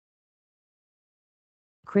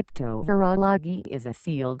Cryptovirology is a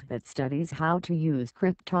field that studies how to use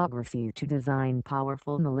cryptography to design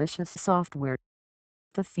powerful malicious software.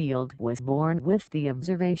 The field was born with the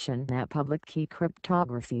observation that public key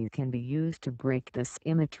cryptography can be used to break the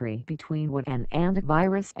symmetry between what an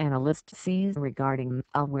antivirus analyst sees regarding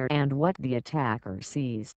malware and what the attacker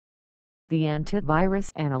sees. The antivirus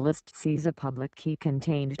analyst sees a public key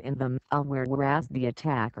contained in the malware, whereas the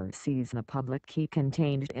attacker sees the public key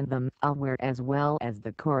contained in the malware as well as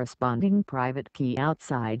the corresponding private key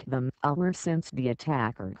outside the malware, since the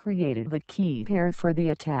attacker created the key pair for the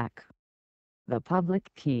attack. The public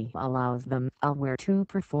key allows the malware to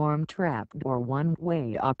perform trapdoor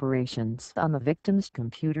one-way operations on the victim's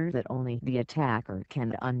computer that only the attacker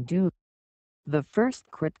can undo. The first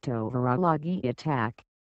cryptovirology attack,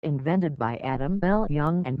 invented by Adam L.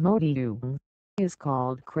 Young and Modi Young, is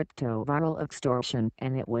called cryptoviral extortion,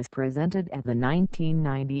 and it was presented at the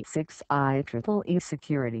 1996 IEEE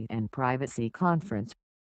Security and Privacy Conference.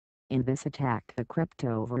 In this attack, the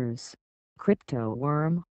cryptovirus,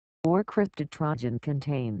 cryptoworm, or cryptotrojan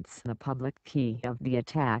contains the public key of the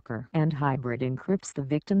attacker and hybrid encrypts the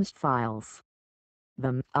victim's files.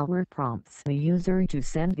 The malware prompts the user to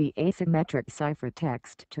send the asymmetric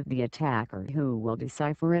ciphertext to the attacker, who will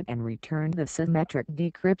decipher it and return the symmetric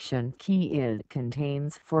decryption key it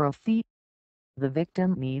contains for a fee. The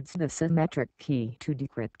victim needs the symmetric key to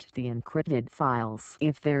decrypt the encrypted files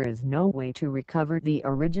if there is no way to recover the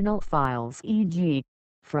original files, e.g.,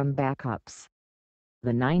 from backups.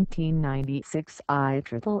 The 1996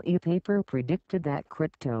 IEEE paper predicted that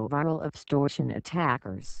cryptoviral extortion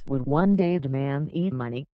attackers would one day demand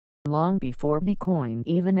e-money, long before Bitcoin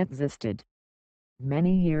even existed.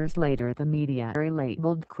 Many years later, the media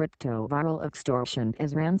relabeled cryptoviral extortion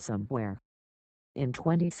as ransomware. In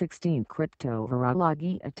 2016,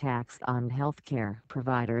 cryptovirology attacks on healthcare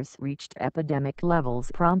providers reached epidemic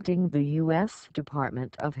levels, prompting the U.S.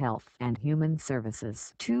 Department of Health and Human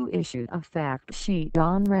Services to issue a fact sheet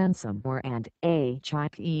on ransomware and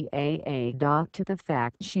HIPAA. The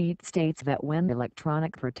fact sheet states that when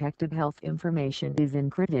electronic protected health information is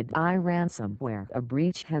encrypted by ransomware, a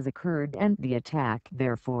breach has occurred and the attack,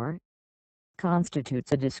 therefore,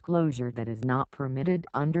 constitutes a disclosure that is not permitted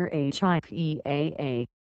under HIPAA,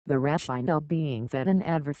 the rationale being that an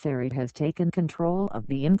adversary has taken control of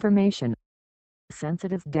the information.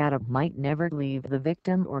 Sensitive data might never leave the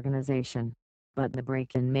victim organization, but the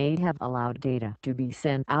break-in may have allowed data to be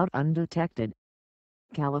sent out undetected.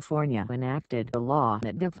 California enacted a law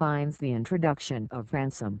that defines the introduction of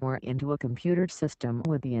ransomware into a computer system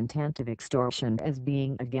with the intent of extortion as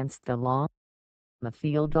being against the law. The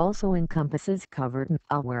field also encompasses covert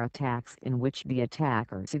malware attacks in which the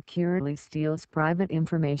attacker securely steals private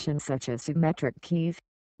information such as symmetric keys,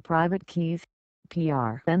 private keys,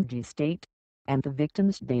 PRNG state, and the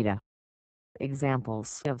victim's data.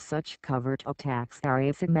 Examples of such covert attacks are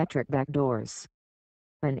asymmetric backdoors.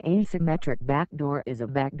 An asymmetric backdoor is a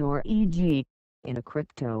backdoor, e.g., in a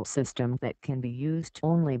crypto system that can be used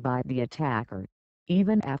only by the attacker,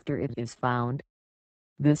 even after it is found.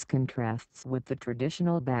 This contrasts with the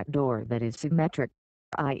traditional backdoor that is symmetric,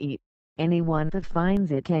 i.e., anyone that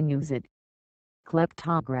finds it can use it.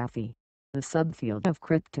 Cryptography, the subfield of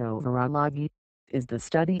cryptovirology, is the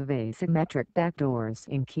study of asymmetric backdoors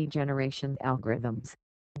in key generation algorithms,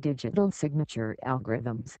 digital signature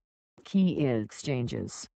algorithms, key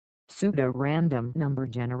exchanges, pseudo-random number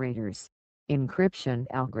generators, encryption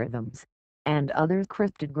algorithms, and other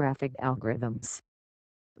cryptographic algorithms.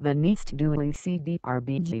 The NeST dual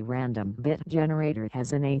ECDRBG random bit generator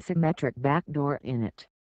has an asymmetric backdoor in it.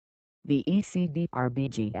 The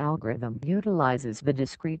ECDRBG algorithm utilizes the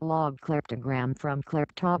discrete log cryptogram from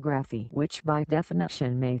cryptography, which by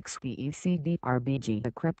definition makes the ECDRBG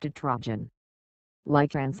a cryptotrojan.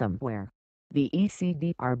 Like ransomware, the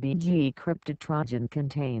ECDRBG cryptotrojan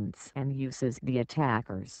contains and uses the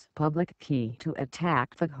attacker's public key to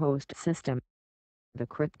attack the host system. The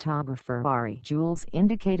cryptographer Ari Jules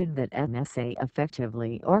indicated that NSA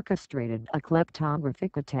effectively orchestrated a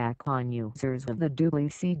cryptographic attack on users of the dual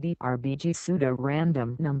ECDRBG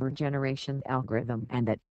pseudo-random number generation algorithm, and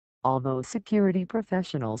that, although security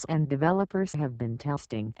professionals and developers have been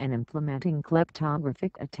testing and implementing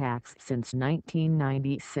cryptographic attacks since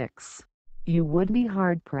 1996, you would be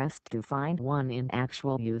hard-pressed to find one in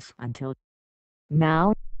actual use until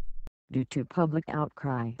now. Due to public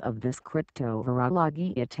outcry of this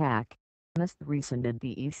cryptovirology attack, NIST rescinded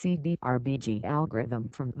the ECDRBG algorithm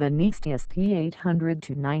from the NIST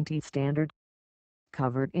SP800-90 standard.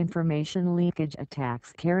 Covert information leakage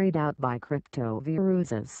attacks carried out by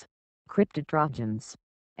cryptoviruses, cryptotrojans,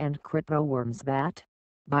 and cryptoworms that,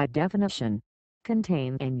 by definition,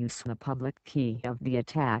 contain and use the public key of the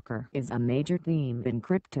attacker is a major theme in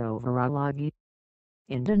cryptovirology.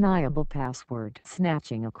 Undeniable password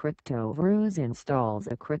snatching. A cryptovirus installs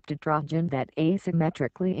a crypted Trojan that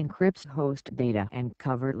asymmetrically encrypts host data and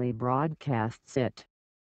covertly broadcasts it.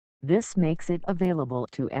 This makes it available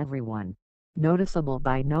to everyone, noticeable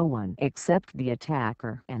by no one except the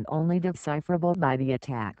attacker and only decipherable by the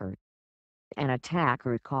attacker. An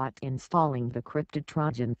attacker caught installing the crypted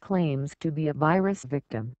Trojan claims to be a virus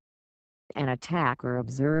victim. An attacker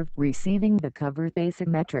observed receiving the covered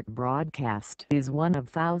asymmetric broadcast is one of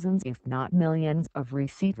thousands if not millions of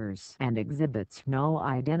receivers and exhibits no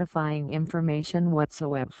identifying information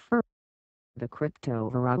whatsoever. The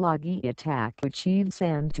cryptovirology attack achieves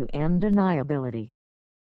end-to-end deniability.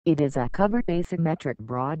 It is a covered asymmetric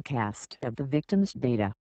broadcast of the victim's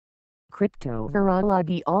data.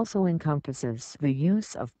 Cryptovirology also encompasses the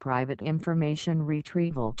use of private information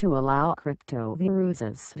retrieval to allow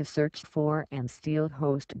cryptoviruses to search for and steal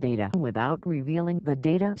host data without revealing the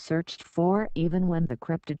data searched for, even when the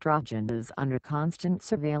crypted Trojan is under constant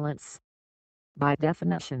surveillance. By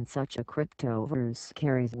definition, such a cryptovirus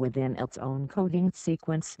carries within its own coding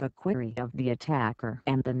sequence the query of the attacker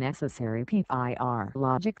and the necessary PIR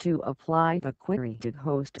logic to apply the query to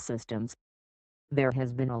host systems. There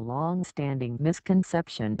has been a long-standing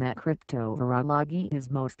misconception that cryptovirology is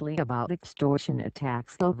mostly about extortion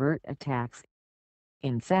attacks, overt attacks.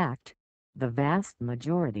 In fact, the vast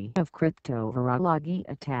majority of cryptovirology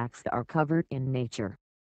attacks are covert in nature.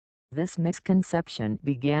 This misconception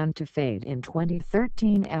began to fade in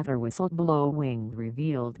 2013 after whistleblowing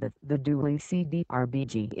revealed that the Dually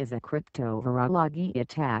CDRBG is a cryptovirology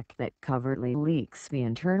attack that covertly leaks the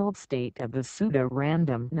internal state of the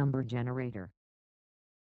pseudo-random number generator.